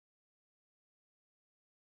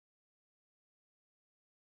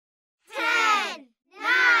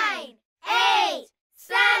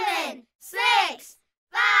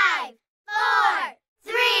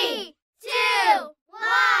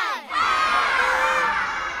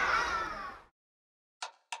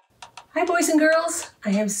Hi, boys and girls. I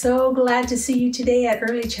am so glad to see you today at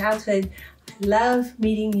Early Childhood. I love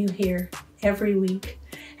meeting you here every week.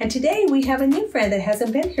 And today we have a new friend that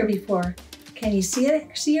hasn't been here before. Can you see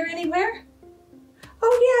her anywhere?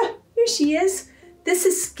 Oh yeah, here she is. This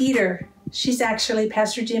is Skeeter. She's actually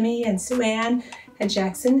Pastor Jimmy and Sue Ann and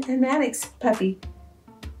Jackson and Maddox's puppy.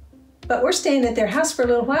 But we're staying at their house for a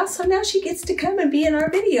little while, so now she gets to come and be in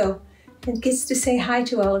our video and gets to say hi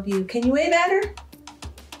to all of you. Can you wave at her?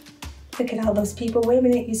 Look at all those people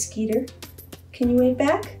waving at you, Skeeter. Can you wave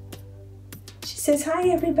back? She says, hi,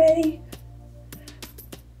 everybody.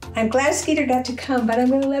 I'm glad Skeeter got to come, but I'm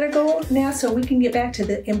going to let her go now so we can get back to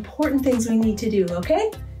the important things we need to do,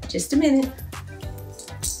 okay? Just a minute.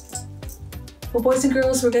 Well, boys and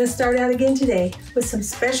girls, we're going to start out again today with some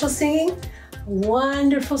special singing, a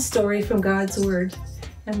wonderful story from God's Word,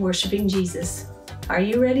 and worshiping Jesus. Are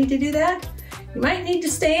you ready to do that? You might need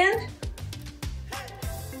to stand.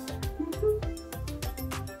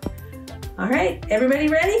 All right, everybody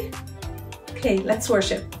ready? Okay, let's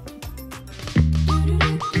worship.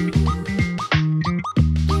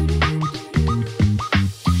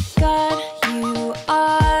 God, you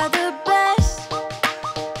are the best.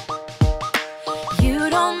 You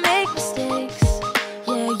don't make mistakes.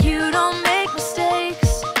 Yeah, you don't make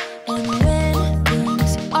mistakes. And when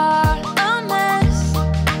things are a mess,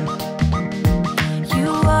 you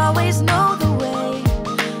always know the way.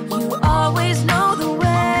 You always know the way.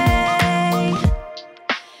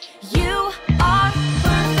 You are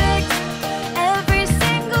perfect every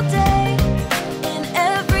single day, in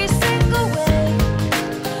every single way.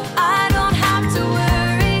 I don't have to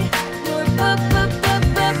worry. You're perfect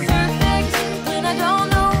when I don't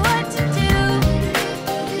know what to do.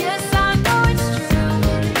 Yes, I know it's true.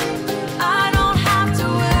 I don't have to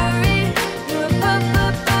worry. You're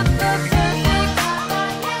perfect.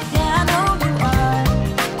 Yeah, I know you are.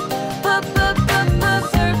 Perfect.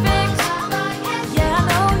 Yeah, I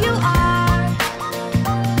know you are.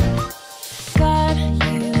 God,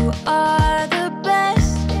 you are the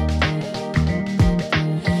best.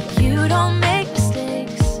 You don't make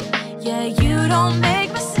mistakes. Yeah, you don't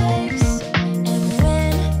make mistakes. And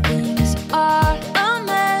when things are a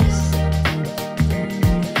mess,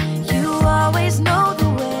 you always know the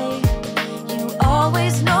way. You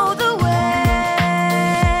always know the way.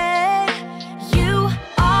 You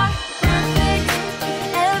are perfect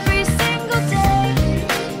every single day,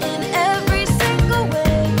 in every single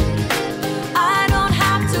way. I don't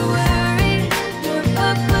have to worry. You're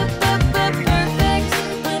perfect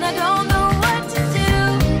when I don't know what to do.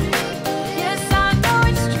 Yes, I know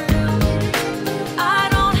it's true. I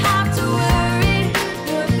don't have to worry.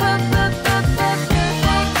 You're perfect.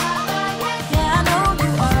 Yeah, I know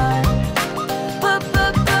you are.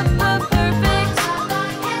 Perfect.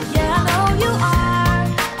 Yeah, I know you are.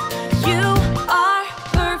 You are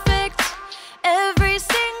perfect every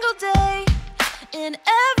single day, in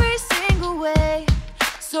every single way.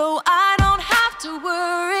 So I don't have to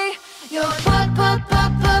worry. You're perfect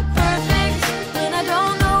when I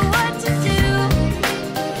don't know what to do.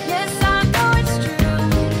 Yes, I know it's true.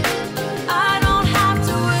 I don't have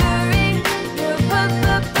to worry. You're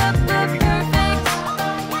perfect.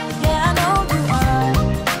 Yeah, I know you are.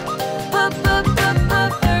 Perfect.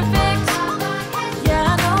 Yeah, I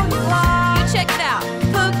know you are. You check it out.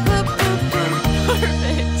 Perfect.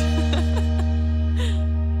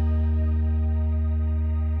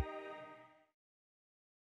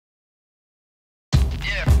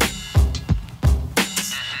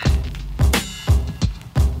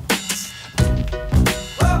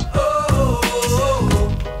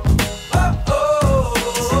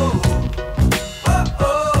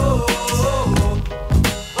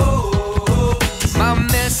 My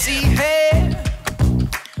messy hair,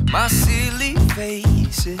 my silly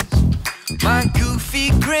faces, my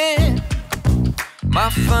goofy grin, my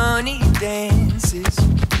funny dances.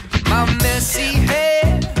 My messy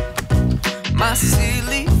hair, my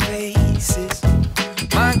silly faces,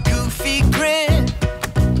 my goofy grin,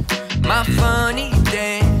 my funny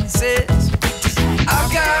dances.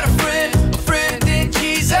 I've got a friend in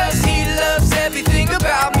Jesus. He loves everything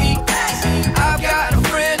about me. I've got a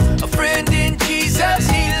friend in Jesus.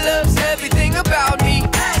 He loves everything about me.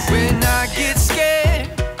 When I get scared,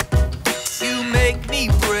 you make me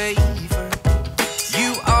braver.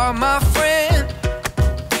 You are my friend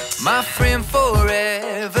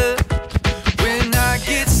forever. When I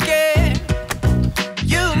get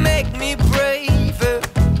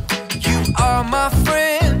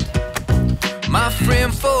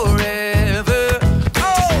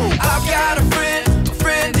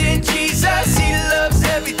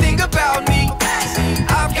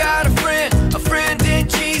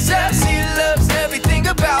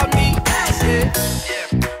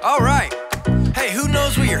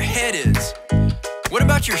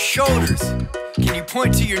about your shoulders? Can you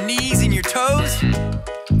point to your knees and your toes?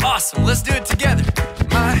 Awesome, let's do it together.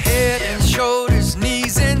 My head and shoulders,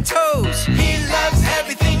 knees and toes. He loves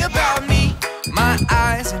everything about me. My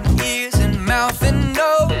eyes and ears and mouth and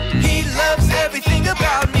nose. He loves everything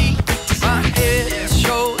about me. My head and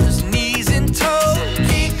shoulders, knees and toes.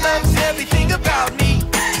 He loves everything about me.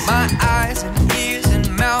 My eyes and ears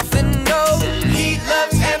and mouth and nose. He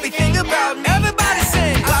loves everything about me. Everybody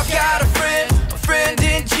sing. I've got a friend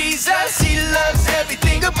in Jesus. He loves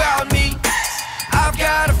everything about me. I've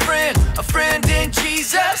got a friend in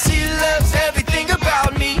Jesus. He loves everything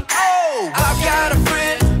about me. Oh, I've got a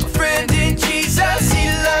friend in Jesus. He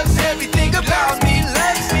loves everything about me.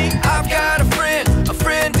 Loves me. I've got a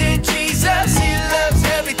friend in Jesus. He loves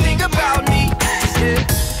everything about me. Yeah.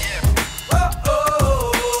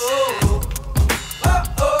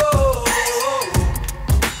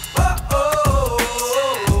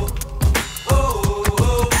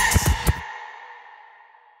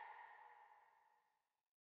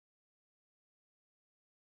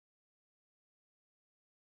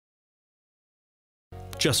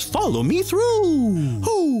 Just follow me through.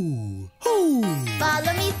 Hoo, hoo.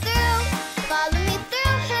 Follow me through, follow me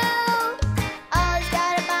through. Ollie's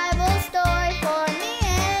got a Bible story for me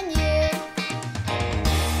and you.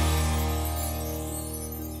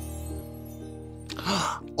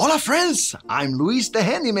 Hola friends, I'm Luis the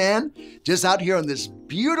Handyman, just out here on this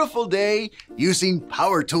beautiful day using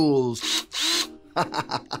power tools.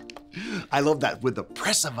 I love that with the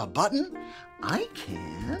press of a button, I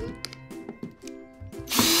can...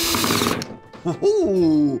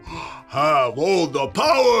 Ooh, have all the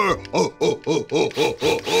power! Oh, oh, oh, oh, oh,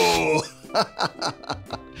 oh, oh.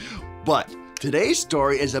 But today's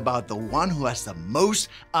story is about the one who has the most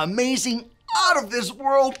amazing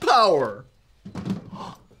out-of-this-world power.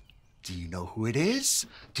 Do you know who it is?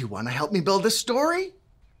 Do you want to help me build this story?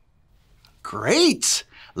 Great!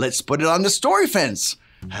 Let's put it on the story fence.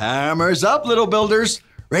 Hammers up, little builders.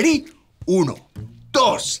 Ready? Uno,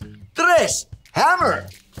 dos, tres, hammer!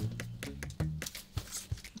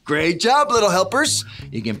 Great job, little helpers.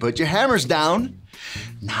 You can put your hammers down.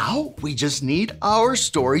 Now we just need our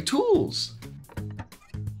story tools.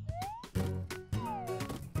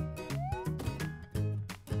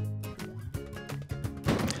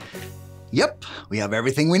 Yep, we have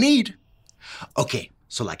everything we need. Okay,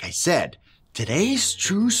 so like I said, today's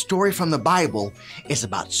true story from the Bible is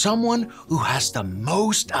about someone who has the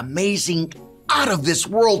most amazing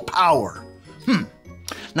out-of-this-world power.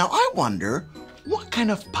 Now I wonder what kind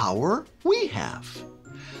of power we have.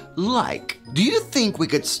 Like, do you think we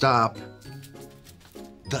could stop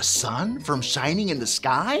the sun from shining in the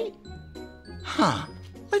sky?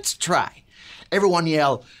 Let's try. Everyone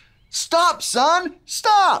yell, "Stop, sun,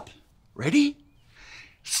 stop!" Ready?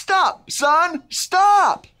 Stop, sun,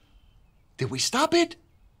 stop! Did we stop it?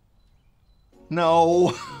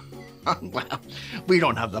 No. Well, we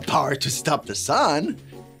don't have the power to stop the sun.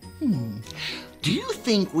 Do you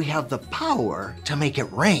think we have the power to make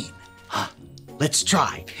it rain? Let's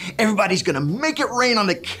try. Everybody's gonna make it rain on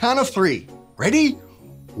the count of 3. Ready?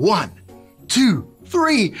 1, 2,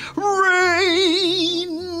 3,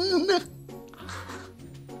 rain!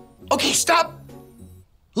 Okay, stop!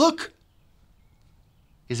 Look.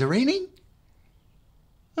 Is it raining?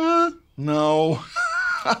 No.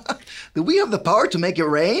 Do we have the power to make it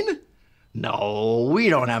rain? No, we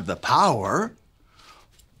don't have the power.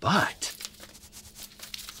 But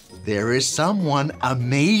there is someone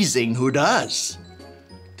amazing who does.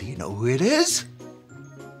 Do you know who it is?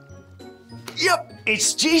 Yep,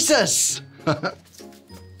 it's Jesus.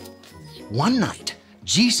 One night,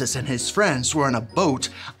 Jesus and his friends were on a boat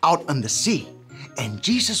out on the sea, and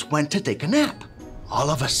Jesus went to take a nap. All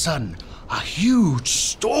of a sudden, a huge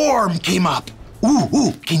storm came up.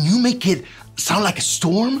 Ooh, can you make it sound like a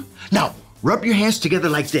storm? Now, rub your hands together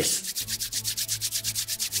like this.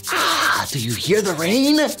 Do you hear the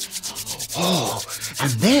rain? Oh,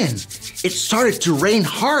 and then it started to rain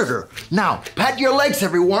harder. Now, pat your legs,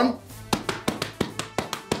 everyone.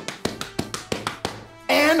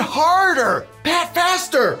 And harder. Pat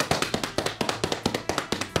faster.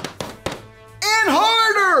 And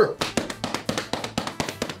harder.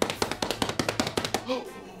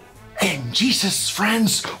 And Jesus'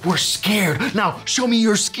 friends were scared. Now, show me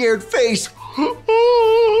your scared face.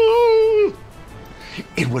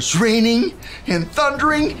 It was raining and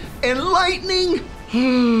thundering and lightning.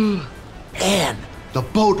 And the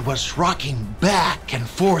boat was rocking back and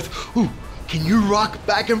forth. Ooh, can you rock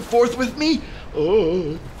back and forth with me?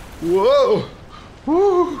 Oh, whoa.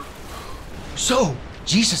 Woo. So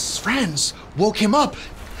Jesus' friends woke him up.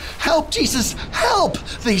 Help, Jesus, help,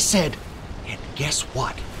 they said. And guess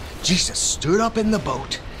what? Jesus stood up in the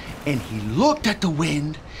boat and he looked at the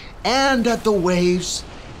wind and at the waves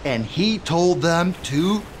and he told them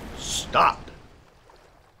to stop.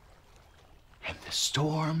 And the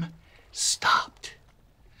storm stopped.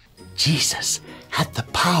 Jesus had the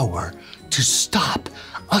power to stop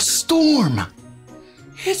a storm.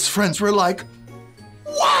 His friends were like,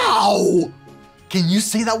 wow! Can you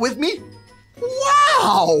say that with me?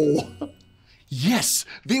 Wow! Yes,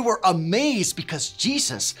 they were amazed because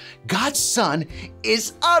Jesus, God's Son,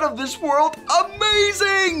 is out of this world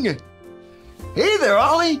amazing! Hey there,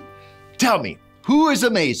 Ollie. Tell me, who is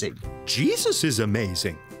amazing? Jesus is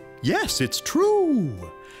amazing. Yes, it's true.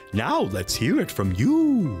 Now let's hear it from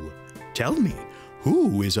you. Tell me,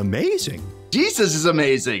 who is amazing? Jesus is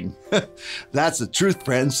amazing. That's the truth,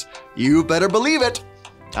 friends. You better believe it.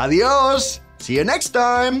 Adios. See you next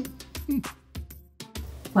time.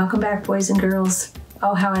 Welcome back, boys and girls.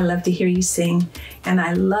 Oh, how I love to hear you sing. And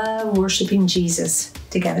I love worshiping Jesus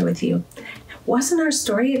together with you. Wasn't our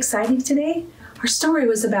story exciting today? Our story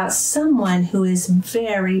was about someone who is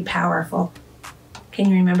very powerful. Can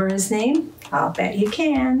you remember his name? I'll bet you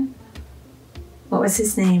can. What was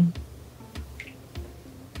his name?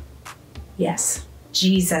 Yes,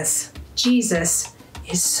 Jesus. Jesus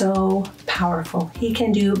is so powerful. He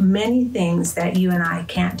can do many things that you and I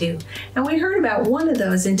can't do. And we heard about one of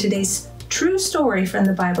those in today's true story from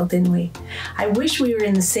the Bible, didn't we? I wish we were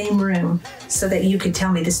in the same room so that you could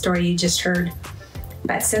tell me the story you just heard.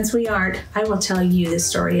 But since we aren't, I will tell you the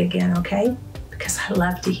story again, okay? Because I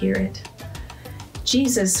love to hear it.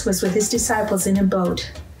 Jesus was with his disciples in a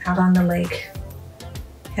boat out on the lake.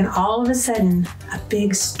 And all of a sudden, a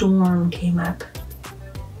big storm came up.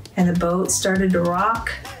 And the boat started to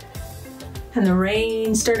rock. And the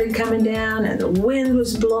rain started coming down. And the wind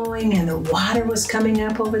was blowing. And the water was coming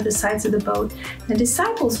up over the sides of the boat. The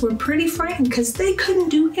disciples were pretty frightened because they couldn't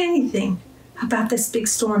do anything about this big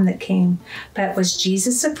storm that came. But was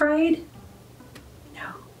Jesus afraid? No,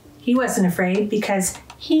 he wasn't afraid because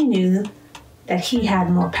he knew that he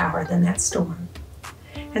had more power than that storm.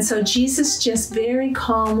 And so Jesus just very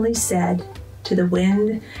calmly said to the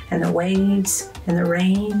wind and the waves and the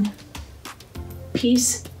rain,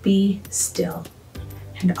 "Peace, be still."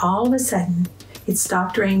 And all of a sudden, it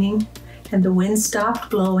stopped raining and the wind stopped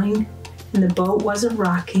blowing and the boat wasn't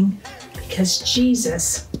rocking because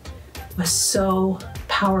Jesus was so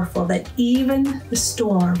powerful that even the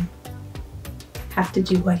storm have to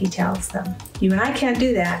do what he tells them. You and I can't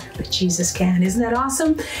do that, but Jesus can. Isn't that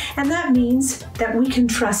awesome? And that means that we can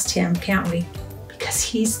trust him, can't we? Because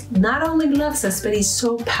he's not only loves us, but he's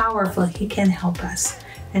so powerful, he can help us,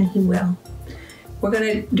 and he will. We're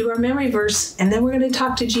going to do our memory verse, and then we're going to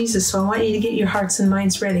talk to Jesus. So I want you to get your hearts and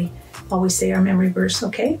minds ready while we say our memory verse,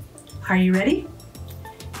 okay? Are you ready?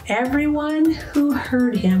 Everyone who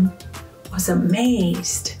heard him was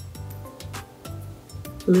amazed.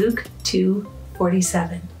 Luke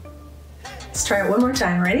 2:47. Let's try it one more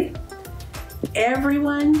time. Ready?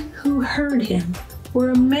 Everyone who heard him were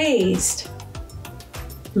amazed.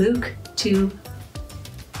 Luke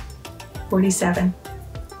 2:47.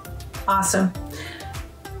 Awesome.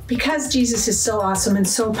 Because Jesus is so awesome and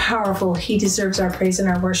so powerful, he deserves our praise and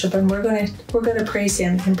our worship, and we're going to praise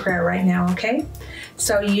him in prayer right now, okay?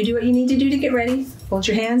 So you do what you need to do to get ready. Fold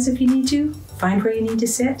your hands if you need to. Find where you need to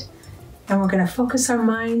sit. And we're going to focus our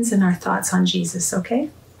minds and our thoughts on Jesus, okay?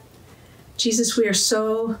 Jesus, we are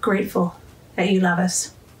so grateful that you love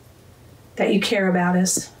us, that you care about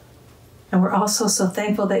us. And we're also so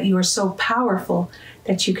thankful that you are so powerful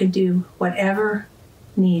that you can do whatever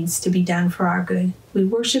needs to be done for our good. We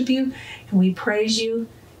worship you and we praise you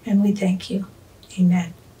and we thank you.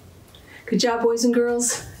 Amen. Good job, boys and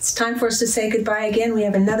girls. It's time for us to say goodbye again. We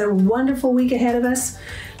have another wonderful week ahead of us.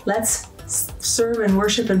 Let's serve and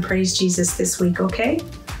worship and praise Jesus this week, okay?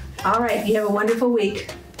 All right, you have a wonderful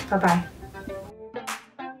week. Bye-bye.